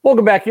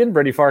Welcome back in,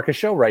 Brady Farkas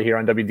Show, right here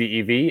on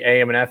WDEV,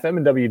 AM and FM,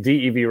 and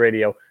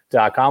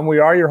WDEVradio.com. We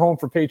are your home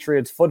for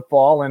Patriots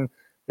football, and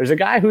there's a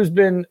guy who's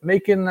been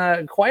making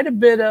quite a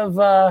bit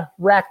of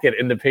racket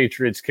in the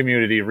Patriots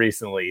community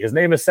recently. His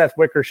name is Seth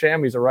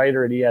Wickersham. He's a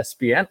writer at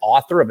ESPN,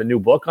 author of a new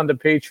book on the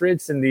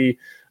Patriots and the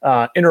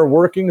inner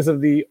workings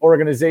of the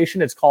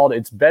organization. It's called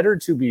It's Better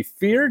to Be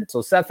Feared.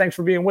 So, Seth, thanks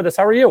for being with us.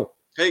 How are you?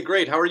 Hey,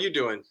 great. How are you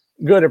doing?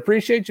 Good.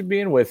 Appreciate you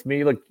being with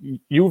me. Look,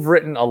 you've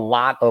written a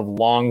lot of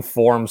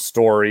long-form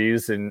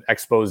stories and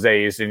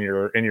exposés in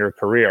your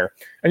career,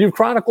 and you've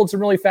chronicled some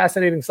really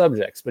fascinating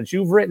subjects, but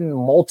you've written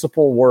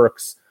multiple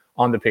works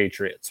on the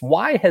Patriots.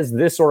 Why has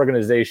this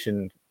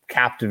organization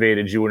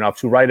captivated you enough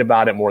to write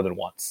about it more than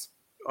once?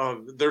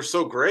 They're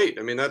so great.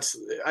 I mean, I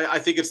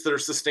think it's their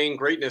sustained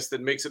greatness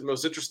that makes it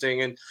most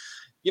interesting. And,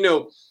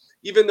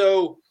 even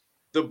though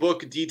the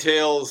book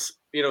details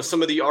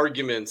some of the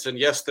arguments, and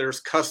yes,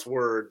 there's cuss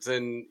words,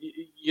 and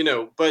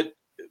but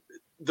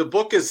the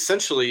book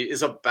essentially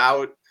is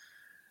about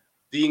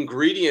the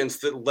ingredients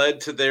that led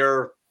to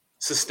their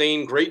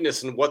sustained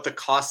greatness and what the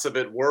costs of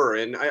it were.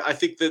 And I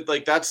think that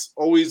that's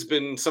always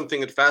been something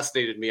that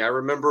fascinated me. I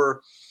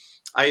remember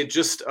I had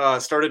just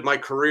started my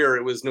career.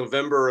 It was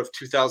November of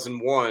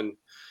 2001,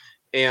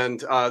 and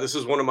this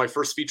was one of my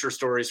first feature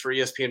stories for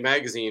ESPN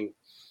magazine,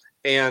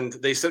 and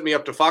they sent me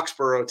up to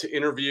Foxborough to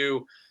interview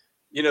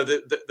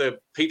the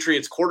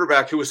Patriots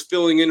quarterback who was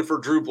filling in for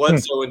Drew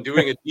Bledsoe and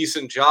doing a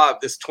decent job,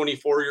 this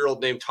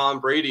 24-year-old named Tom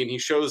Brady. And he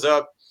shows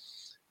up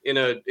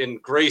in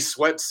gray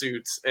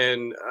sweatsuits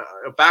and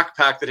a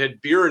backpack that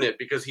had beer in it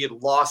because he had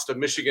lost a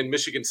Michigan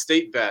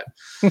State bet.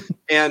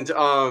 And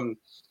I'll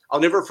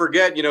never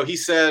forget, he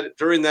said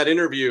during that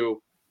interview,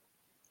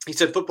 he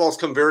said, "Football's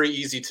come very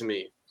easy to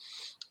me."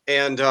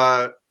 And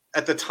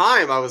at the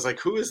time I was like,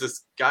 who is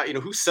this guy?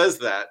 Who says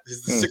that?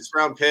 He's the sixth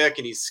round pick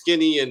and he's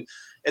skinny. And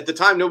at the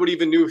time, nobody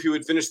even knew if he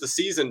would finish the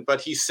season,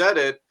 but he said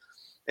it.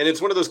 And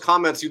it's one of those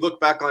comments you look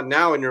back on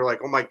now and you're like,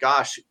 oh my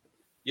gosh,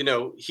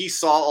 he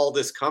saw all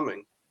this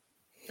coming.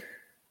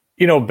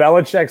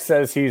 Belichick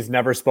says he's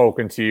never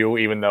spoken to you,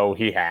 even though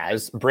he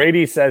has.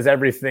 Brady says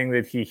everything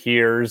that he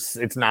hears,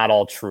 it's not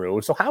all true.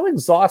 So how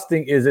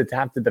exhausting is it to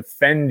have to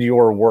defend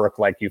your work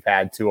like you've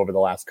had to over the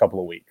last couple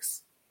of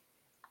weeks?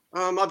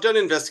 I've done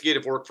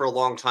investigative work for a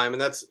long time.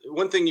 And that's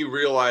one thing you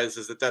realize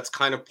is that that's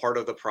kind of part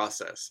of the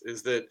process,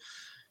 is that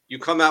you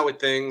come out with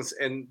things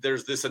and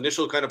there's this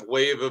initial kind of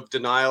wave of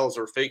denials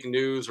or fake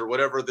news or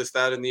whatever, this,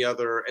 that, and the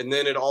other. And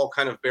then it all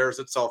kind of bears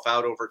itself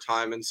out over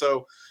time. And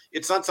so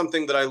it's not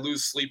something that I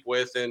lose sleep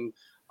with. And,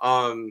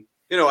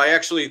 I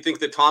actually think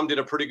that Tom did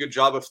a pretty good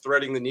job of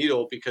threading the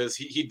needle because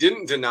he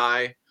didn't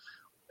deny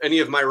any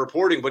of my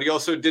reporting, but he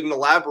also didn't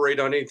elaborate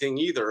on anything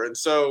either. And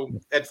so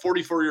at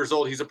 44 years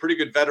old, he's a pretty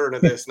good veteran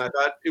of this. And I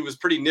thought it was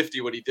pretty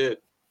nifty what he did.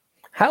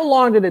 How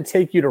long did it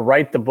take you to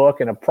write the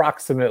book, and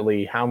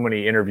approximately how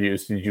many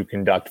interviews did you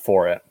conduct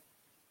for it?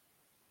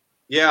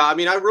 Yeah, I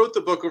mean, I wrote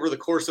the book over the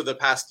course of the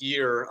past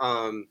year.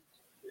 And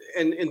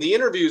in the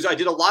interviews, I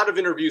did a lot of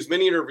interviews,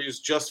 many interviews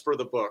just for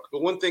the book.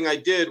 But one thing I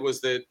did was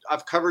that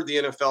I've covered the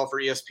NFL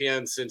for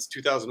ESPN since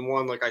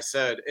 2001, like I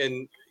said.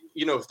 And,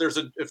 if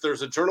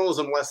there's a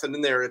journalism lesson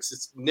in there,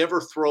 it's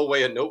never throw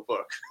away a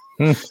notebook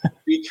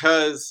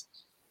because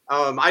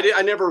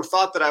I never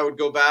thought that I would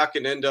go back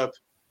and end up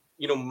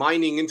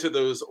mining into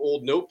those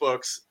old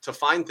notebooks to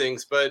find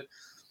things, but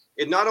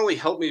it not only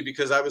helped me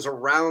because I was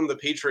around the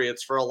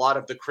Patriots for a lot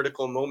of the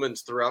critical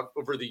moments throughout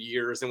over the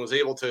years and was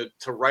able to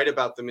write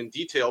about them in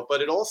detail,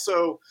 but it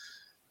also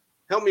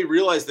helped me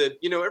realize that,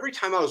 every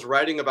time I was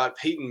writing about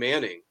Peyton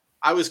Manning,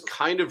 I was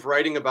kind of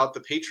writing about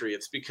the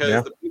Patriots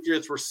because the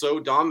Patriots were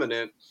so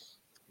dominant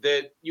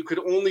that you could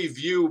only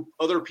view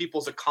other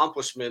people's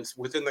accomplishments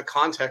within the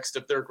context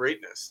of their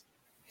greatness.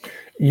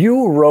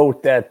 You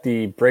wrote that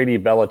the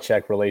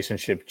Brady-Belichick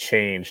relationship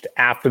changed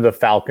after the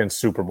Falcons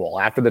Super Bowl,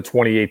 after the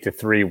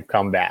 28-3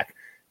 comeback.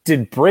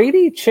 Did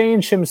Brady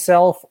change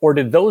himself, or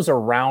did those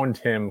around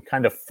him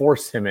kind of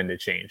force him into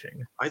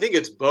changing? I think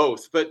it's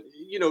both, but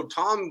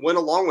Tom went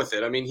along with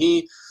it. I mean,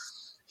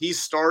 he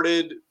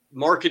started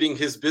marketing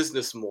his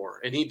business more,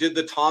 and he did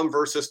the Tom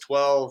versus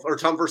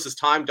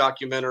Time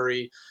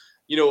documentary,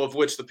 of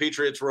which the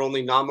Patriots were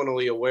only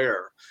nominally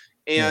aware.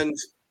 And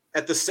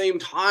at the same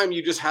time,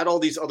 you just had all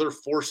these other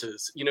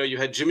forces. You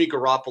had Jimmy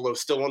Garoppolo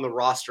still on the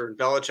roster and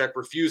Belichick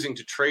refusing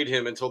to trade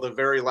him until the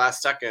very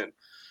last second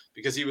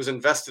because he was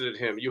invested in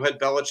him. You had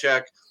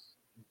Belichick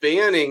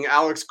banning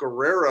Alex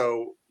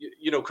Guerrero,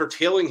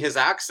 curtailing his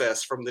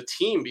access from the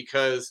team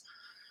because,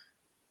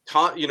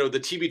 the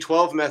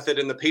TB12 method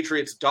and the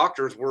Patriots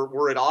doctors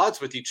were at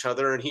odds with each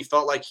other, and he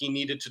felt like he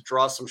needed to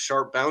draw some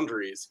sharp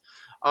boundaries.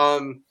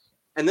 And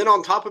then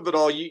on top of it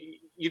all,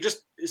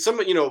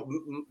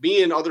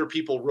 me and other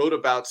people wrote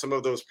about some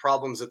of those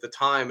problems at the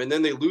time, and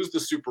then they lose the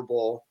Super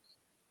Bowl.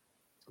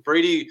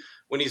 Brady,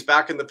 when he's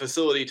back in the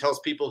facility, tells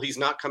people he's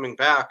not coming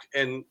back.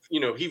 And,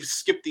 he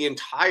skipped the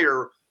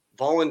entire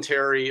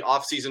voluntary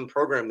offseason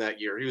program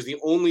that year. He was the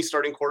only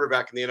starting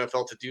quarterback in the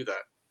NFL to do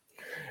that.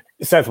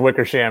 Seth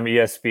Wickersham,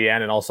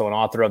 ESPN, and also an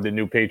author of the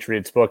new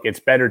Patriots book,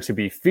 It's Better to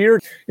Be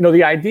Feared. You know,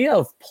 the idea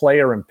of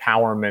player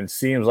empowerment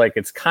seems like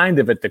it's kind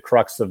of at the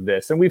crux of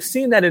this. And we've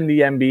seen that in the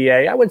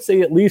NBA, I would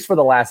say at least for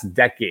the last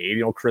decade.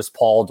 You know, Chris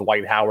Paul,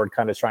 Dwight Howard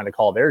kind of trying to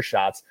call their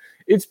shots.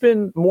 It's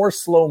been more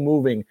slow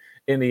moving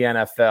in the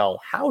NFL.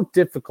 How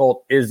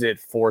difficult is it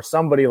for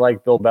somebody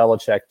like Bill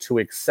Belichick to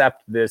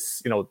accept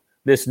this, you know,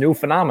 this new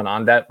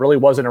phenomenon that really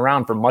wasn't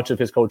around for much of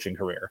his coaching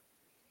career?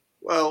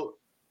 Well,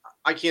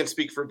 I can't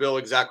speak for Bill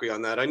exactly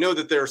on that. I know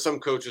that there are some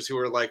coaches who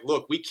are like,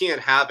 look, we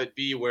can't have it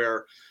be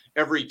where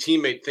every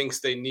teammate thinks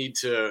they need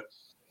to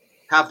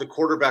have the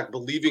quarterback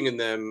believing in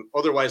them.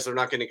 Otherwise, they're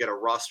not going to get a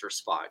roster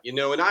spot, you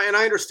know, and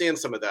I understand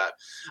some of that.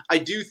 I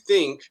do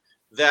think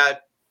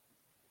that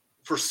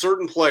for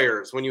certain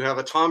players, when you have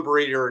a Tom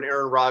Brady or an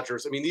Aaron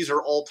Rodgers, I mean, these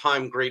are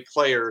all-time great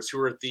players who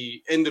are at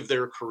the end of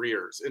their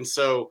careers. And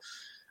so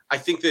I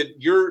think that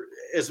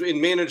as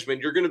in management,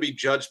 you're going to be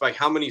judged by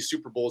how many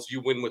Super Bowls you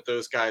win with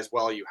those guys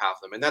while you have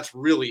them. And that's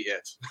really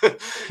it.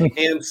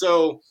 And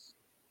so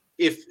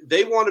if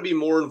they want to be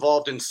more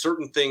involved in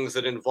certain things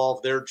that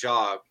involve their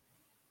job,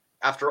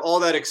 after all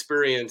that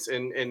experience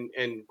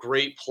and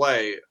great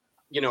play,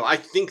 you know, I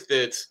think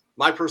that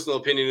my personal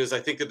opinion is I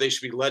think that they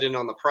should be let in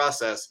on the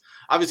process.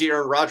 Obviously,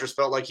 Aaron Rodgers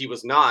felt like he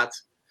was not.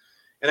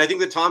 And I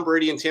think that Tom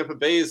Brady in Tampa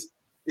Bay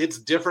it's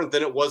different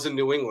than it was in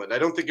New England. I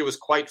don't think it was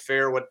quite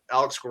fair what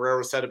Alex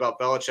Guerrero said about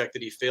Belichick,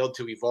 that he failed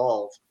to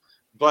evolve.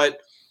 But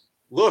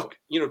look,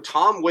 you know,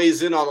 Tom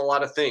weighs in on a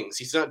lot of things.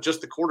 He's not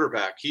just the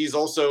quarterback. He's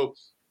also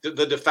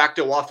the de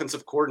facto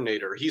offensive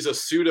coordinator. He's a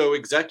pseudo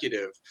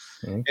executive.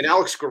 Mm-hmm. And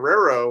Alex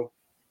Guerrero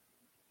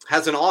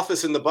has an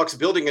office in the Bucs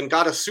building and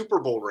got a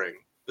Super Bowl ring.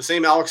 The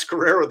same Alex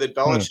Guerrero that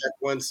Belichick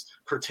once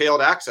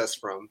curtailed access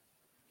from.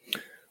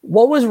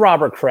 What was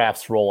Robert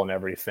Kraft's role in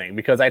everything?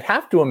 Because I'd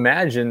have to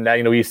imagine that,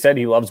 you know, he said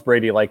he loves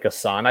Brady like a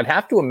son. I'd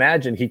have to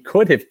imagine he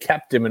could have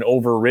kept him and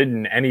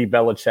overridden any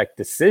Belichick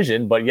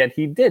decision, but yet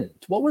he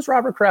didn't. What was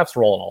Robert Kraft's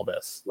role in all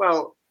this?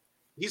 Well,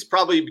 he's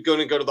probably going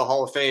to go to the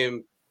Hall of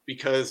Fame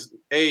because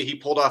A, he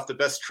pulled off the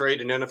best trade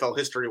in NFL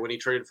history when he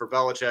traded for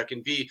Belichick,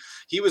 and B,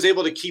 he was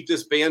able to keep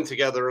this band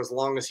together as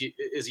long as he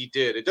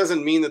did. It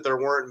doesn't mean that there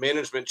weren't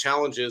management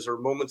challenges or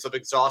moments of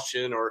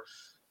exhaustion or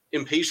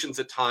impatience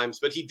at times,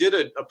 but he did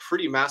a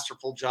pretty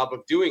masterful job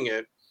of doing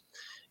it.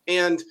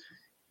 And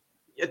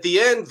at the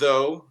end,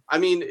 though, I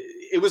mean,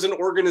 it was an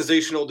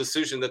organizational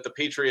decision that the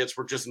Patriots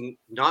were just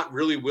not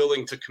really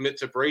willing to commit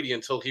to Brady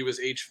until he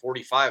was age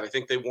 45. I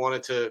think they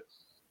wanted to,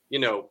 you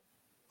know,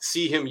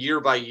 see him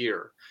year by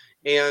year.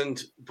 And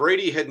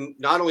Brady had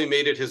not only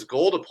made it his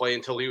goal to play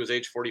until he was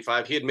age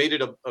 45, he had made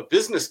it a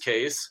business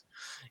case.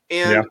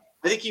 And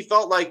I think he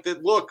felt like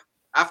that, look,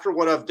 after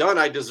what I've done,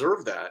 I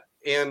deserve that.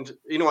 And,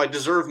 you know, I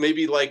deserve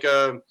maybe like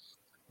the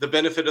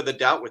benefit of the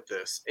doubt with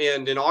this.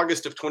 And in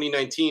August of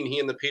 2019, he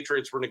and the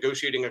Patriots were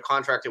negotiating a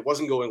contract. It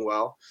wasn't going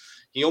well.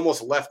 He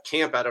almost left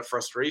camp out of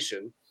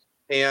frustration.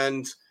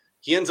 And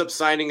he ends up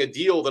signing a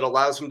deal that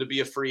allows him to be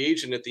a free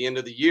agent at the end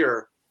of the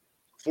year.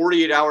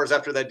 48 hours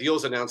after that deal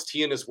is announced,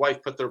 he and his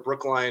wife put their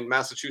Brookline,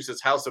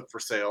 Massachusetts house up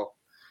for sale.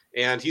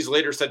 And he's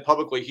later said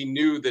publicly he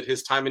knew that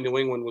his time in New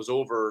England was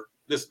over,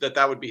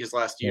 that would be his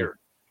last year.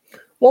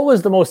 What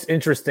was the most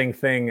interesting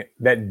thing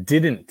that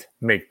didn't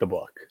make the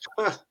book?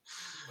 I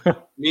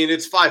mean,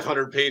 it's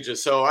 500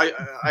 pages, so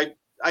I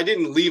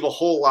didn't leave a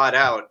whole lot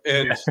out.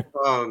 And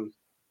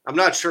I'm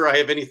not sure I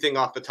have anything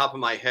off the top of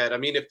my head. I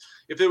mean,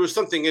 if there was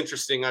something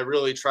interesting, I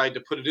really tried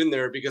to put it in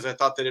there because I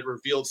thought that it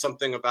revealed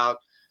something about,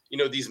 you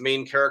know, these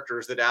main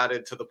characters that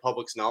added to the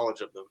public's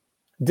knowledge of them.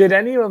 Did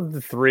any of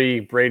the three,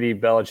 Brady,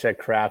 Belichick,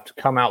 Kraft,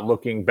 come out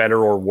looking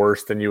better or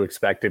worse than you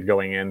expected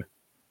going in?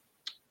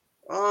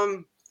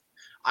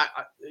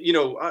 You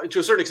know, to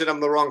a certain extent, I'm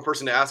the wrong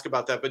person to ask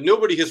about that, but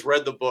nobody has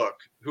read the book,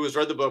 who's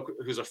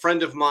a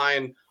friend of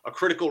mine, a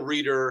critical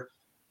reader,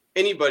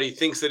 anybody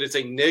thinks that it's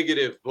a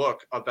negative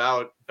book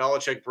about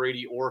Belichick,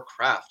 Brady, or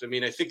Kraft. I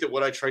mean, I think that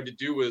what I tried to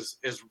do was,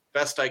 as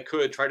best I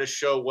could, try to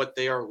show what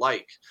they are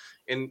like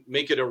and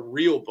make it a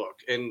real book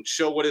and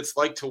show what it's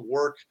like to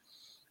work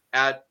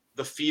at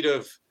the feet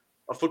of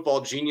a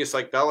football genius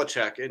like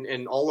Belichick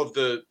and all of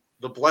the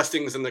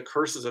blessings and the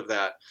curses of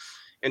that.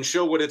 And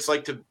show what it's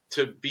like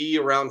to be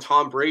around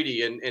Tom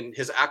Brady and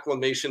his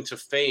acclamation to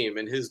fame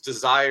and his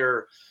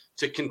desire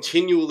to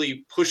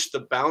continually push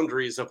the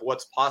boundaries of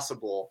what's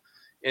possible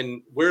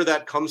and where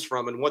that comes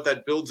from and what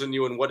that builds in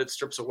you and what it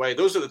strips away.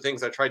 Those are the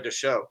things I tried to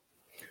show.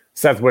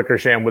 Seth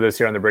Wickersham with us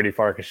here on the Brady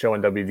Farkas Show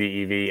on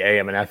WDEV,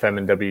 AM and FM,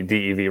 and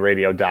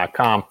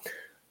WDEVradio.com.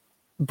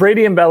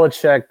 Brady and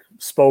Belichick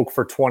spoke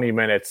for 20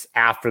 minutes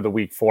after the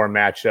Week 4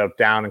 matchup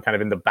down and kind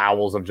of in the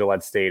bowels of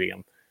Gillette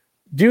Stadium.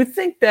 Do you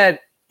think that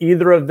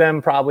either of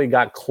them probably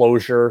got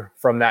closure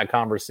from that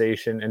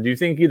conversation? And do you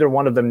think either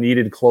one of them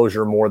needed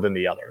closure more than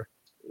the other?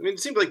 I mean,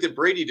 it seemed like that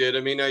Brady did. I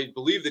mean, I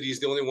believe that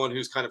he's the only one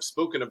who's kind of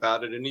spoken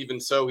about it. And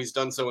even so, he's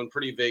done so in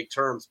pretty vague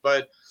terms.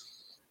 But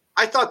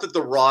I thought that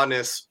the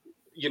rawness,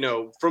 you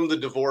know, from the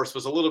divorce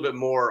was a little bit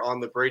more on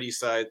the Brady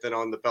side than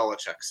on the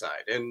Belichick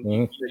side.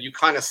 And you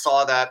kind of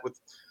saw that with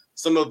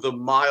some of the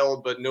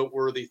mild but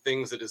noteworthy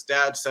things that his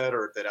dad said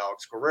or that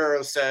Alex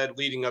Guerrero said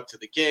leading up to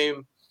the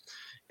game.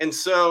 And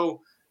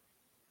so,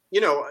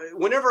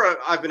 whenever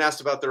I've been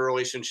asked about their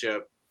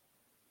relationship,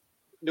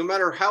 no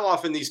matter how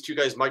often these two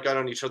guys might get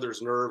on each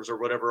other's nerves or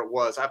whatever it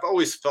was, I've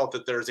always felt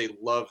that there's a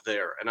love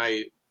there. And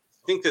I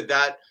think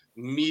that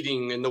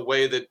meeting and the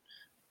way that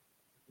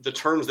the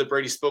terms that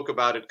Brady spoke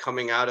about it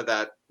coming out of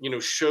that,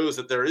 shows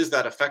that there is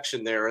that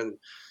affection there. And,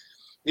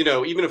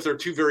 even if they're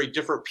two very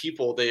different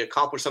people, they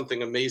accomplish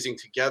something amazing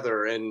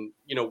together. And,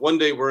 one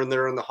day when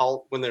they're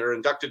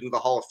inducted into the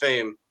Hall of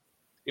Fame,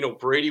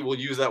 Brady will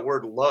use that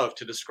word love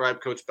to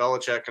describe Coach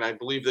Belichick. And I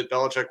believe that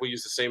Belichick will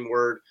use the same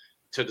word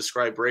to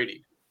describe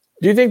Brady.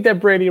 Do you think that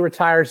Brady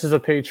retires as a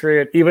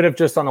Patriot, even if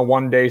just on a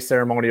one-day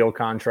ceremonial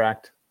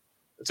contract?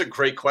 That's a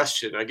great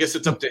question. I guess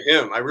it's up to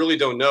him. I really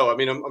don't know. I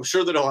mean, I'm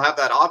sure that he'll have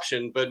that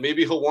option, but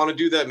maybe he'll want to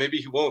do that. Maybe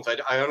he won't.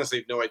 I honestly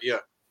have no idea.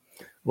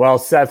 Well,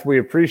 Seth, we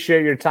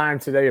appreciate your time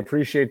today.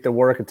 Appreciate the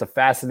work. It's a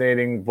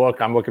fascinating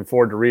book. I'm looking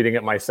forward to reading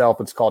it myself.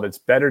 It's called It's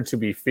Better to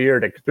Be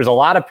Feared. There's a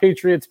lot of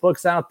Patriots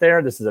books out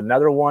there. This is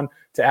another one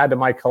to add to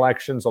my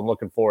collection, so I'm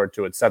looking forward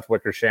to it. Seth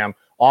Wickersham,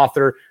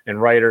 author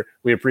and writer.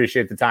 We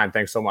appreciate the time.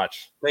 Thanks so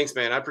much. Thanks,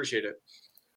 man. I appreciate it.